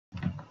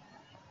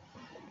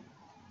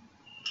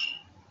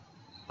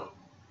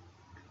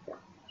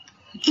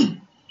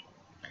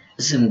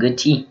some good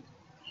tea.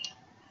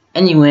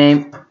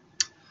 Anyway,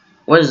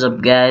 what is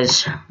up,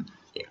 guys?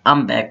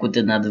 I'm back with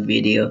another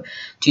video.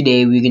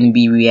 Today we're gonna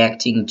be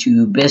reacting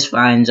to best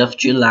finds of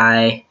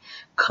July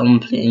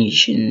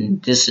compilation.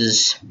 This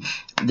is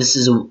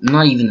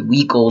not even a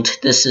week old.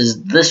 This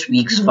is this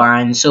week's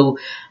vine. So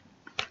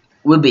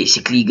we're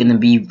basically gonna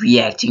be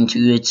reacting to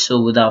it.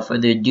 So without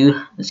further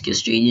ado, let's get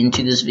straight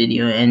into this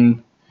video.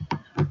 And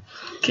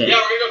okay. Yeah,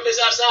 we're gonna go piss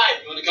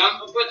outside. You wanna come?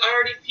 But I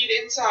already peed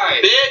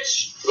inside.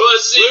 Bitch!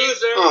 Pussy!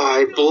 Loser! Oh,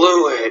 I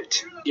blew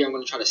it. Yeah, I'm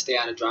gonna try to stay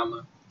out of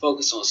drama.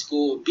 Focus on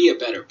school. Be a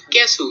better person.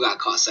 Guess who got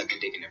caught sucking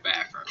dick in the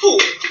bathroom? Who?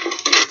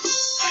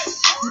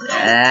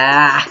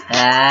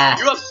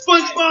 You up,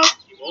 SpongeBob?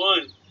 Come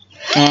on.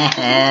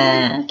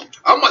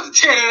 I'm about to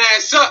tear that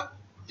ass up.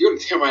 You're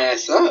gonna tear my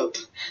ass up?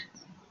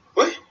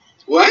 What?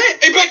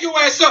 What? Hey, back your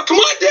ass up. Come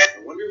on, Dad.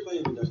 I wonder if I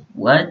even know.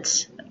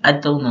 What? I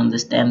don't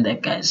understand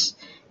that, guys.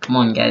 Come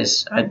on,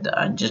 guys. I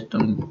just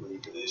don't.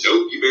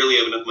 Nope, you barely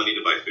have enough money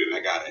to buy food. I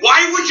got it.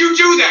 Why would you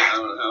do that? I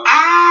don't know.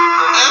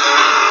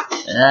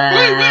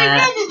 Wait.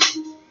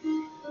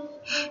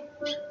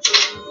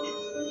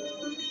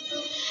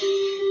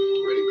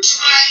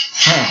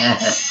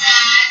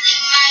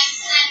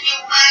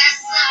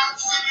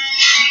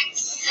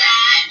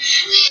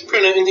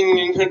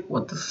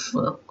 What the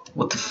fuck?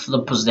 What the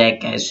flip was that,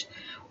 guys?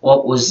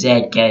 What was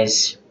that,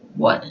 guys?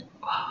 What?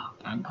 Oh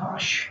my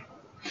gosh.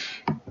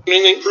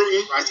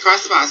 Rice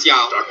Krispies,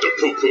 y'all. Dr.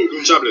 Poo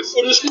Poo, jobless.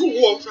 Oh, this little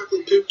warm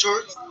chocolate Pip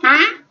Tarts.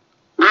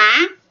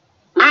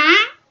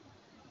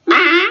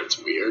 That's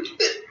weird.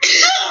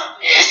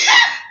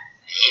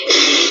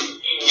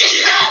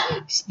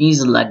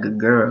 Sneeze like a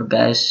girl,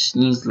 guys.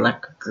 Sneeze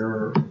like a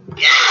girl.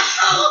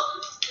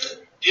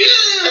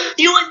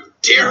 You know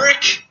what,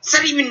 Derek? Is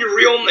that even your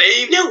real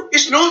name? No,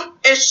 it's not.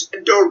 It's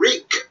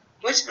Derek.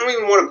 What? I don't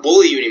even want to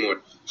bully you anymore.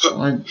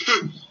 What?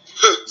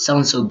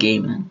 Sounds so gay,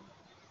 man.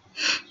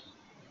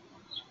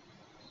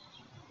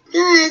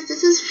 Guys,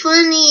 this is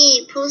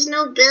funny. Post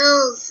no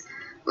bills.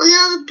 Look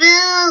at all the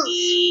bills.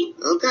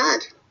 Oh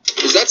God.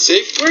 Is that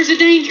safe? Where's the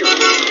danger?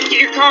 Get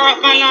your car off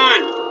my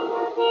lawn.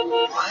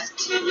 What?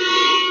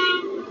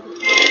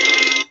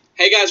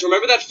 Hey guys,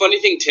 remember that funny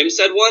thing Tim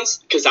said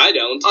once? Cause I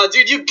don't. Oh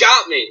dude, you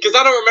got me. Cause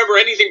I don't remember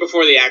anything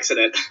before the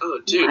accident.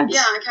 Oh dude. What?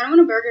 Yeah, I kind of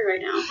want a burger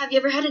right now. Have you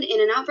ever had an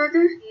In-N-Out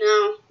burger?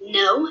 No.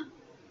 No?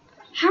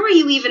 How are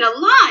you even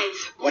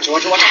alive? Watch.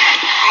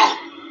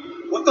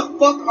 What the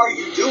fuck are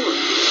you doing?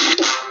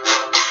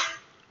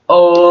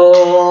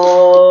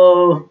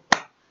 Oh,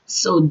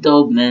 so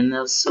dope, man.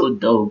 That was so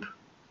dope.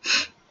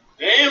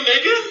 Damn,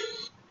 nigga.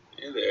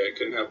 Hey there, I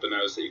couldn't help but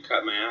notice that you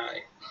caught my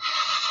eye.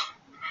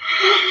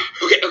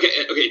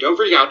 Okay, don't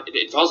freak out.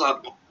 It falls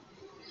out.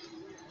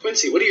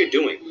 Quincy, what are you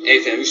doing? Hey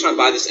fam, you trying to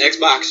buy this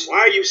Xbox? Why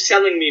are you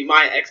selling me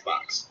my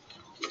Xbox?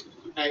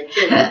 Hey,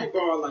 kid, let me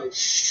borrow like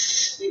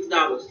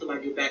 $6 till I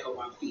get back on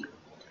my feet.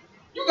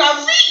 You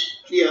got feet?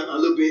 Yeah, a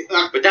little bit.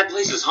 But that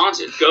place is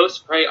haunted. Ghosts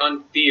prey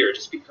on fear.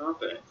 Just be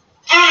confident.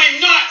 I'm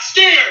not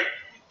scared!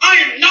 I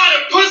am not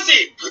a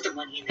pussy! Put the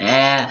money in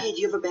Yeah. there. Hey, do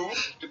you have a bag?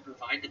 To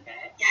provide the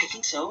bag? Yeah, I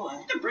think so.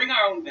 To bring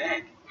our own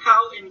bag.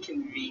 How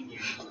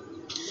inconvenient.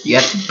 You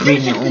have to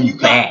bring your own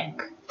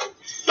bag.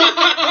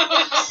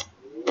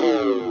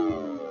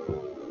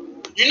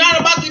 You're not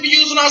about to be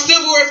using our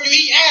silverware if you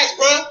eat ass,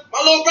 bruh.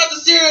 My little brother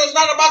cereal is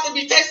not about to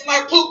be tasting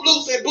like poop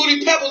loose and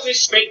booty pebbles and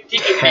shit. Fake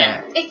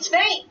deacon. It's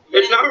fake.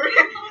 It's not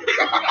real.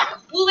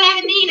 We'll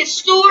have it in a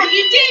store.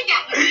 You did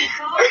that.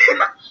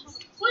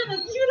 What a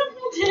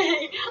beautiful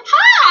day.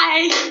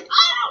 Hi.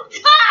 Oh,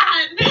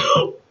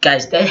 God.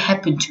 Guys, that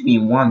happened to me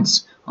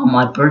once on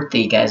my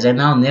birthday, guys, and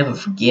I'll never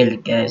forget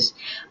it, guys.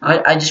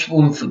 I just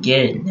won't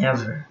forget it,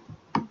 never.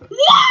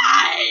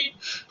 Why?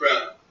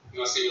 Bruh, you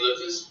wanna see me lift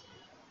this?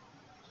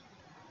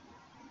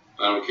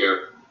 I don't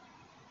care.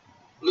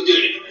 I'm gonna do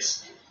it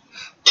anyways.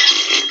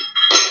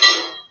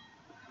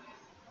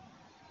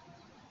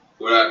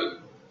 What happened?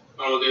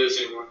 I don't wanna do this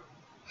anymore.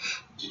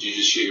 Did you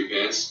just shit your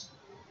pants?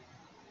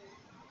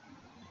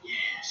 Yeah,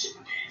 I shit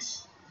my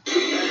pants.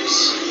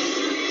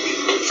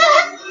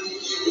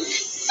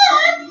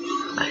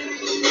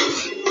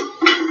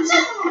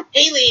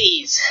 Hey,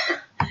 ladies.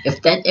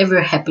 If that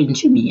ever happened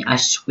to me, I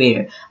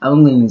swear,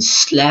 I'm gonna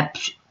slap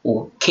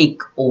or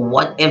kick or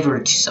whatever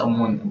to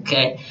someone,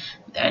 okay?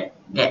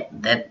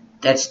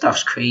 That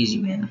stuff's crazy,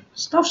 man.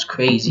 Stuff's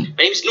crazy.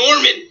 Name's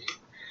Norman.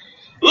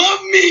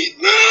 Love me.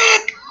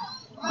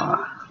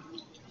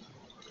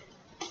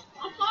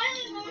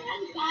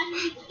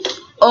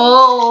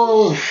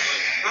 Oh,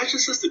 How's your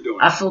sister doing?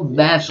 I feel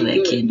bad for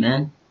that kid,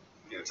 man.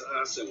 Yeah, tell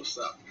her I said what's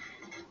up.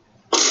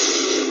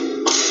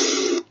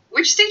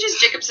 Which stage is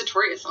Jacob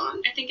Sartorius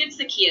on? I think it's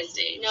the Kia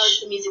stage. No, it's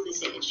the musically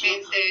stage.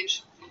 Main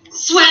stage.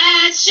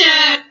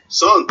 Sweatshirt!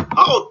 Son,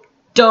 how?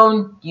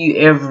 Don't you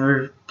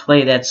ever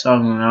play that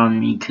song around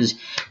me, cause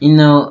you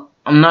know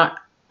I'm not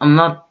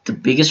the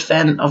biggest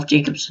fan of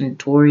Jacob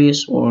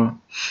Sartorius or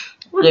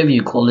whatever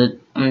you call it.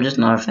 I'm just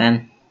not a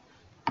fan.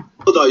 How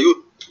old are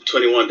you?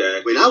 21,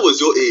 Dad. When I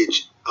was your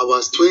age, I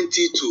was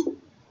 22.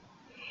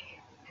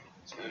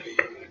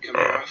 him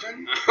more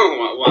often.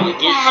 Oh,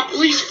 well, yeah,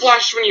 please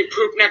flush when you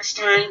poop next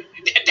time.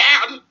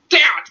 Dad!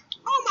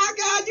 Oh my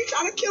God, you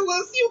trying to kill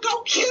us? You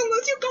gonna kill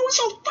us? You going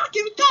so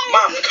fucking fast?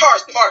 Mom, the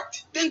car's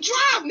parked. Then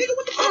drive, nigga.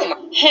 What the fuck?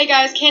 Hey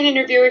guys, Canyon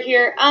Reviewer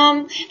here.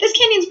 This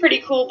canyon's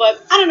pretty cool,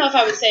 but I don't know if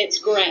I would say it's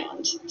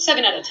grand.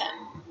 7 out of 10.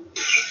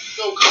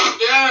 Yo, calm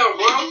down,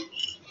 bro.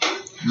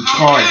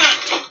 Hard.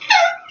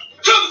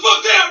 Calm the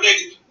fuck down,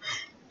 nigga.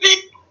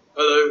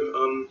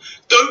 Hello,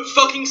 don't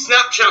fucking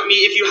Snapchat me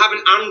if you have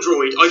an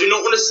Android. I do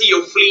not want to see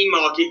your flea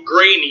market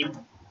grainy.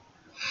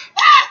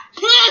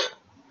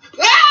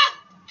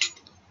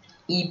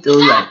 Eat though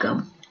like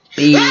a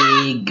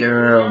big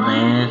girl,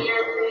 man. Yo,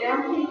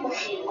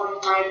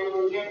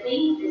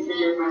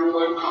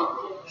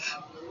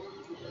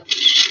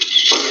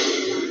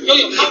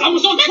 I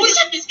was on Twitter.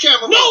 Shut this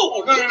camera.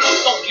 No,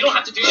 don't. You don't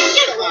have to do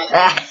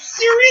that.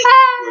 Serious?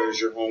 Where's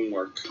your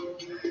homework?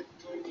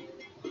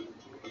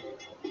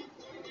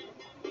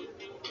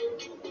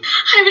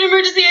 I have an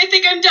emergency. I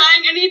think I'm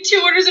dying. I need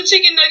 2 orders of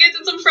chicken nuggets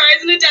and some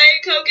fries and a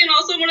Diet Coke and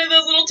also one of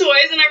those little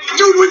toys. And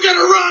Dude, we gotta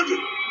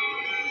run.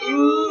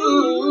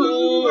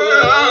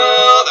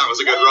 Oh, that was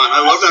a good run. I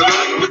love that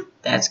run.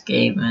 That's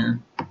gay,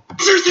 man.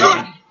 Seriously,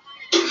 run.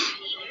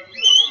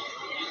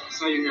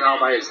 So you're here all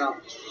by yourself. I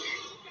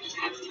just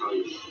have to tell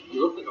you, you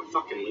look like a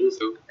fucking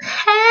loser.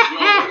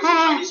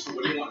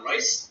 What do you want,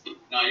 rice?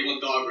 No, you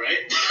want dog,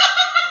 right?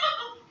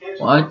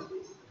 What?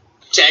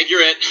 Tag,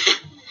 you're it.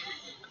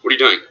 What are you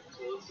doing?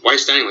 Why are you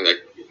standing like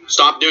that?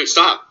 Stop.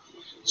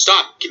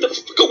 Get the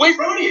fuck away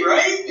from me. Brody,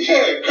 right?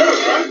 Yeah,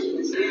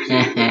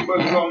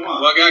 well, I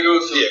gotta go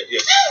see it. Yeah.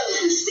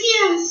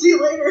 See you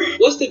later.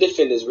 What's the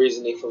defendant's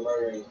reasoning for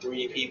murdering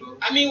 3 people?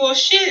 I mean, well,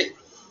 shit.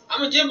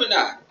 I'm a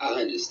Gemini. I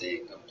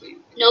understand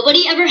completely.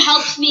 Nobody ever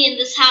helps me in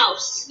this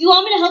house. You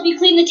want me to help you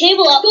clean the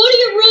table up? Go to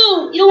your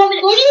room. You don't want me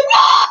to go to your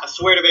room. I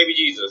swear to baby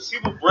Jesus,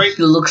 people break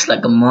He looks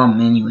like a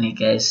mom anyway,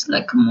 guys.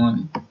 Like, come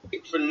on.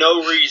 for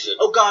no reason.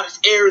 Oh God, it's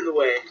air in the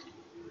way.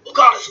 Oh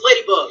God, it's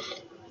ladybug.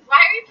 why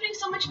are you putting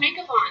so much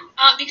makeup on?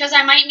 Because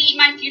I might meet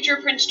my future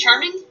Prince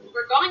Charming.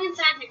 We're going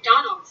inside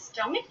McDonald's.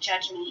 Don't make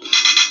judgment.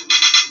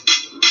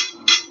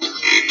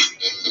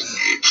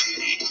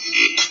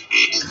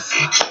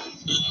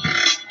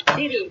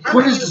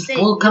 What is this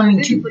all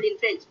coming to?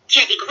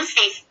 Chatty, what's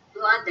face?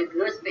 You are the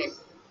girl's face.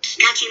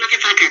 Got you,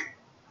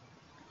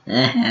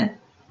 motherfucker.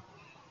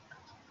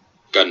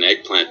 Got an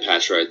eggplant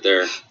patch right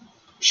there. I'm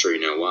sure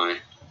you know why.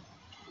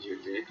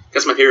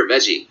 That's my favorite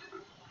veggie.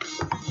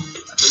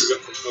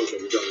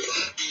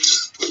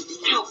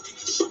 Ow.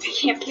 I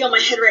can't feel my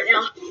head right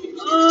now.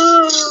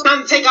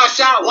 Time to take our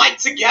shower. Like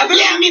together?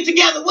 Yeah, I mean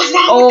together. What's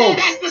wrong with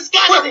that? That's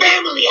disgusting. We're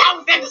family. How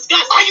is that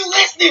disgusting? Are you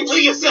listening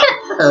to yourself?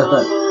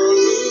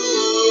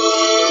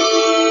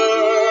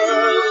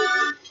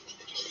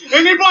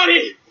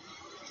 Anybody?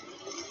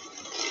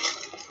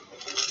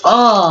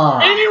 Oh,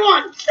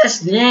 Anyone?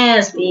 that's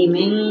nasty,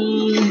 man.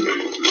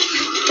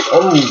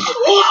 Oh,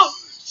 Whoa!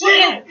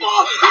 Shit!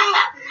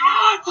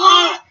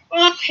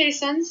 Hey,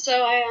 son,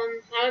 so I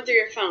went through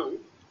your phone.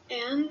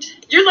 And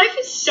your life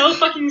is so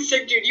fucking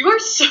sick, dude. You are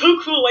so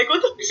cool. Like,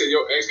 what the? He said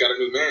your ex got a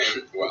new man.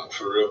 Wow,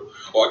 for real.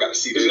 Oh, I gotta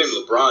see this. His name is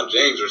LeBron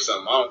James or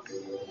something. Come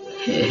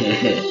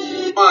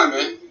on,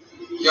 man.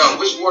 Yo,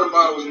 which water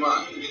bottle was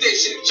mine? You think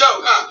shit a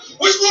joke, huh?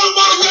 Which water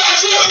bottle you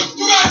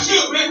got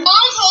you, man? Don't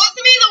talk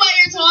to me the way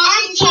you're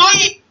talking. I'm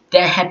talking.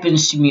 that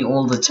happens to me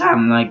all the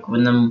time. Like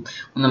when I'm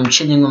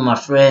chilling with my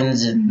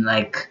friends and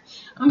like.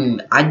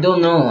 I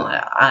don't know.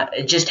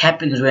 It just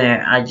happens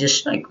where I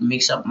just like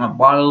mix up my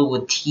bottle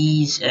with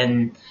teas,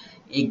 and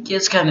it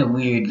gets kind of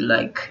weird.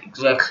 Like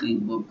exactly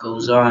what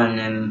goes on,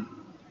 and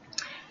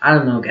I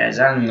don't know, guys.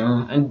 I don't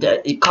know. And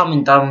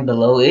comment down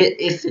below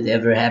if it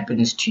ever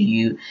happens to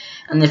you,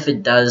 and if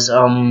it does,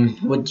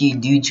 what do you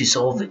do to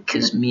solve it?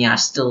 Cause me, I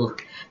still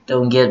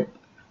don't get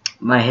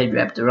my head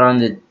wrapped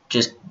around it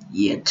just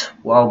yet.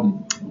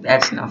 Well,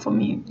 that's enough for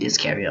me. Let's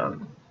carry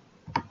on.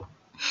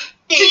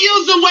 To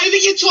use the way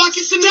that you're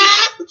talking to me.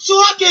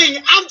 Stop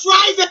talking. I'm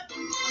driving.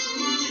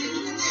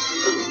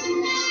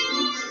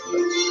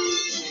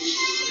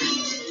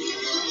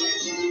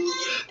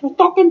 You're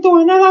talking to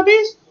another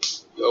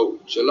bitch? Yo,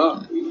 chill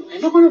out.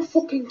 I'm not gonna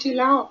fucking chill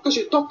out because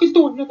you're talking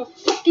to another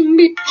fucking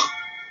bitch.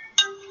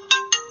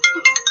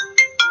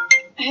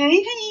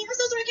 Hey. Honey, I'm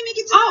so sorry I can make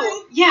it too.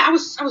 Oh, yeah, I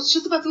was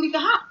just about to leave the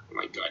hot. Oh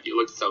my god, you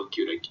look so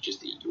cute, I could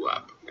just eat you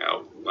up.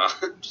 Oh, well,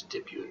 just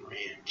dip you in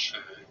ranch.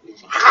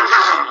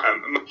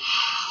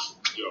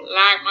 Yo,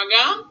 Like my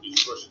gum? you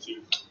brush your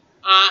teeth.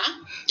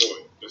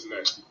 Boy, that's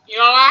nasty. You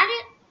don't like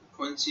it?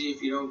 Quincy,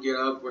 if you don't get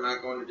up, we're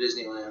not going to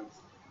Disneyland.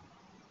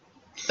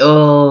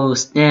 Oh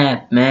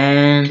snap,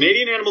 man!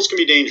 Canadian animals can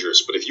be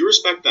dangerous, but if you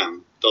respect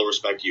them, they'll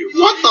respect you.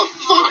 What the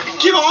fuck?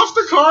 Get off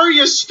the car,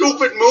 you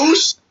stupid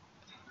moose!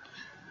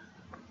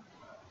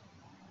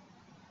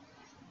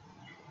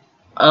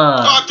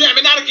 Oh, damn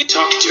it, not again.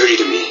 Talk dirty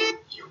to me.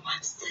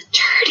 What's the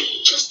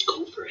dirty? Just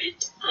over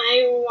it.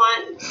 I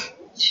want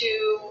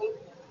to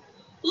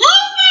move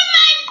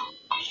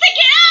my to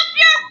get off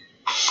your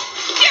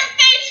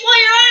face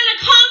while you're on a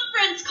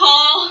conference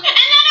call, and then I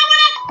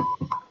want to.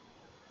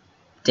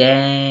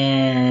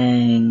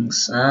 Dang,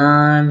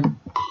 son.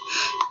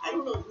 I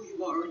don't know who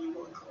you are or you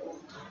want to call.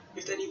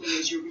 If that even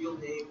is your real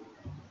name.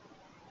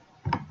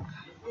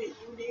 Wait,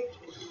 you named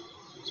me.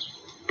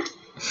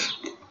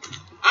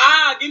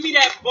 Ah, give me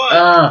that butt.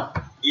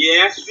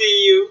 Yeah, I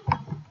see you.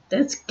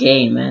 That's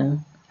gay,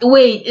 man.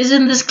 Wait,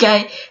 isn't this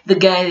guy the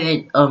guy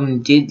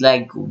that did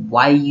like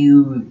why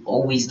you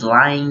always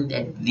lying,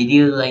 that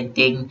video like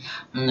thing?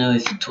 I don't know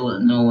if you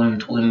know what I'm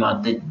talking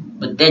about,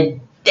 but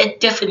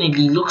that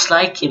definitely looks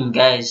like him,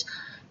 guys.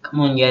 Come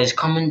on, guys,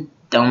 comment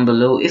down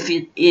below if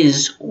it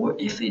is or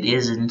if it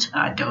isn't.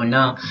 I don't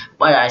know,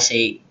 but I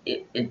say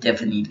it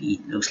definitely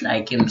looks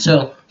like him.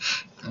 So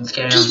let's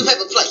carry Use the on.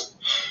 paper plate.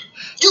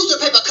 Use the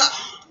paper cup.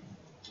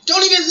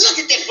 Don't even look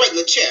at that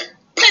regular chair.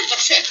 Paper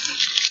chair.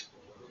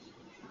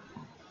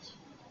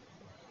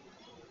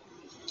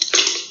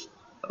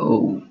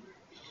 Oh.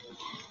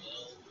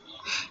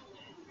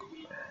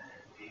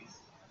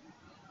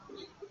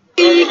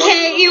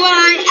 K-E-Y-M-O-U-S-E,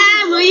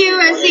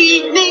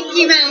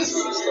 Mickey Mouse.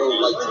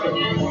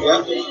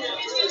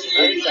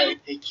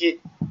 Hey kid,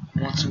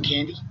 want some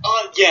candy?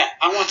 Yeah,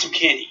 I want some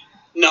candy.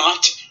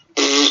 Not.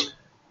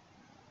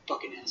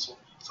 Fucking asshole.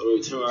 So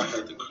wait, tell me I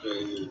had the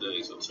craziest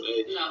day. So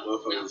today, No,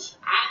 motherfuckers.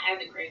 I had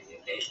the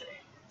craziest day today.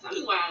 Tell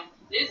me why.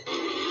 This.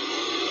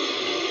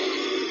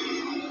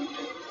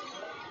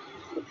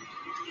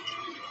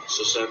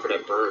 So sad for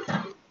that bird.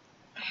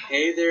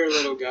 Hey there,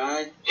 little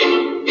guy.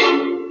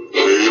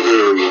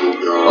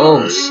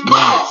 Oh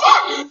snap.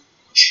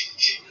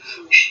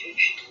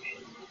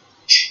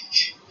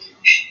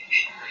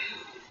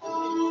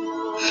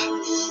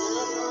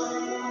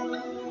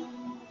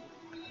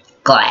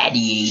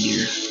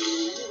 Gladiator.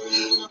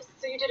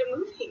 So you did a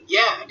movie?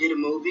 Yeah, I did a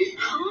movie.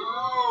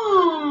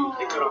 Oh.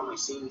 They cut all my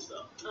scenes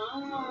though.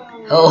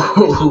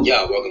 Oh.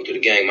 Yeah, welcome to the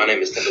gang. My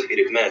name is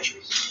Tempur-Pedic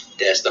Mattress.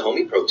 That's the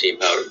homie protein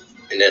powder.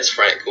 And that's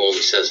Frank, who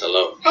only says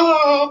hello.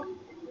 Oh.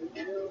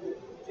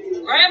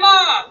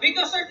 Grandma,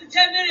 bingo starts in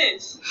 10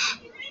 minutes.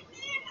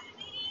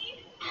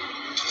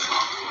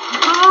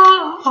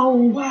 Oh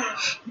wow.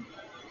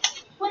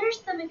 What are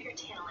some of your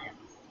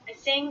talents? I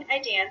sing, I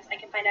dance, I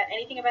can find out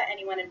anything about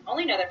anyone and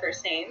only know their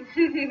first name.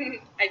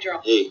 I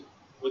draw. Hey,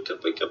 wake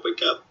up, wake up,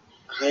 wake up.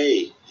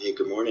 Hey,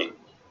 good morning.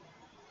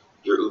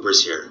 Your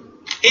Uber's here.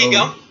 Here you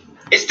go.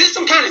 Is this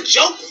some kind of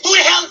joke? Who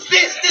the hell is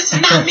this? This is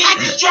not me. I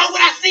just draw what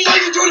I see. Are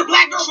you doing the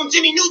black girl from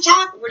Jimmy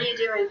Neutron? What are you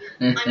doing?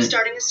 I'm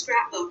starting a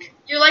scrapbook.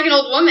 You're like an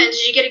old woman.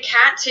 Did you get a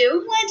cat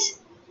too? What?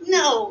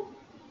 No.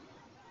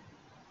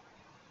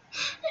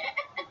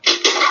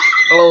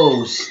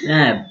 Oh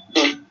snap.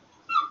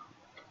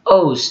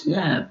 Oh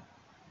snap.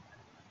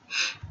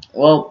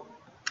 Well,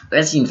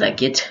 that seems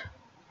like it.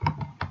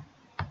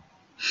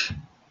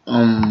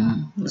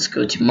 Let's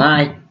go to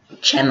my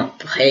channel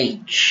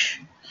page.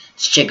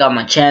 Let's check out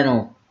my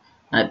channel.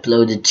 I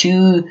uploaded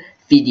 2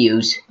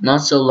 videos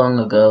not so long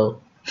ago.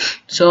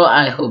 So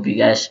I hope you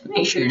guys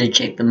make sure to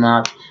check them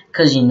out.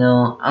 Cause you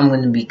know I'm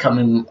gonna be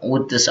coming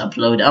with this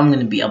upload. I'm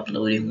gonna be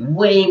uploading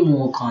way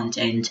more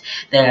content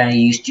than I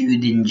used to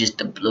than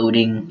just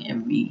uploading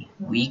every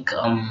week.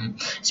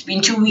 It's been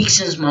 2 weeks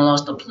since my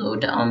last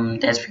upload.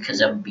 That's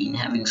because I've been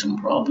having some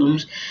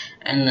problems,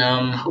 and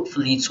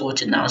hopefully it's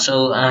sorted now.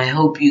 So I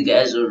hope you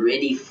guys are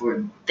ready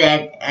for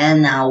that,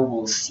 and I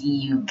will see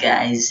you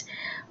guys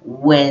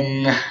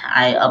when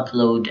I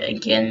upload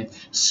again.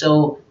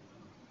 So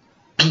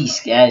peace,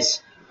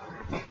 guys.